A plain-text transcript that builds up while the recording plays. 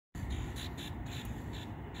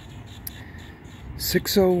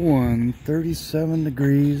6:01, 37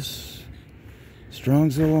 degrees,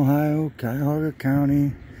 Strongsville, Ohio, Cuyahoga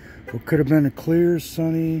County. What could have been a clear,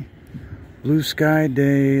 sunny, blue sky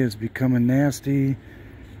day has become a nasty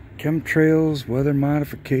chemtrails, weather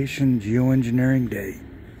modification, geoengineering day.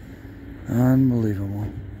 Unbelievable.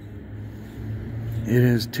 It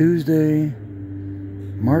is Tuesday,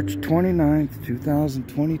 March 29th,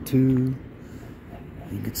 2022.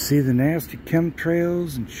 You can see the nasty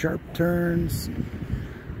chemtrails and sharp turns.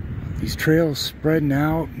 These trails spreading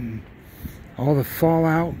out and all the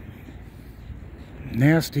fallout.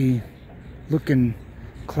 Nasty looking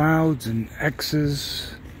clouds and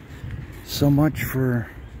X's. So much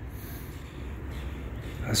for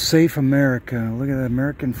a safe America. Look at the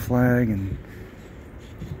American flag and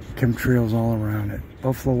chemtrails all around it.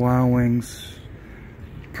 Buffalo Wild Wings,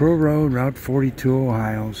 Pro Road, Route 42,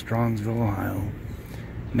 Ohio, Strongsville, Ohio.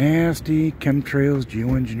 Nasty chemtrails,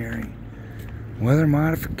 geoengineering, weather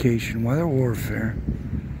modification, weather warfare.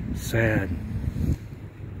 Sad.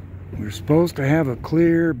 We were supposed to have a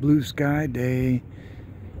clear blue sky day,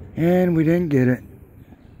 and we didn't get it.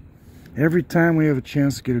 Every time we have a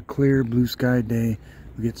chance to get a clear blue sky day,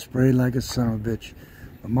 we get sprayed like a son of a bitch.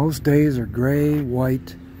 But most days are gray,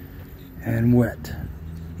 white, and wet.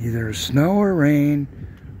 Either snow or rain,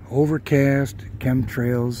 overcast,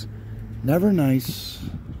 chemtrails. Never nice.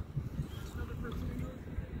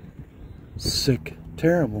 Sick.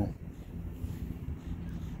 Terrible.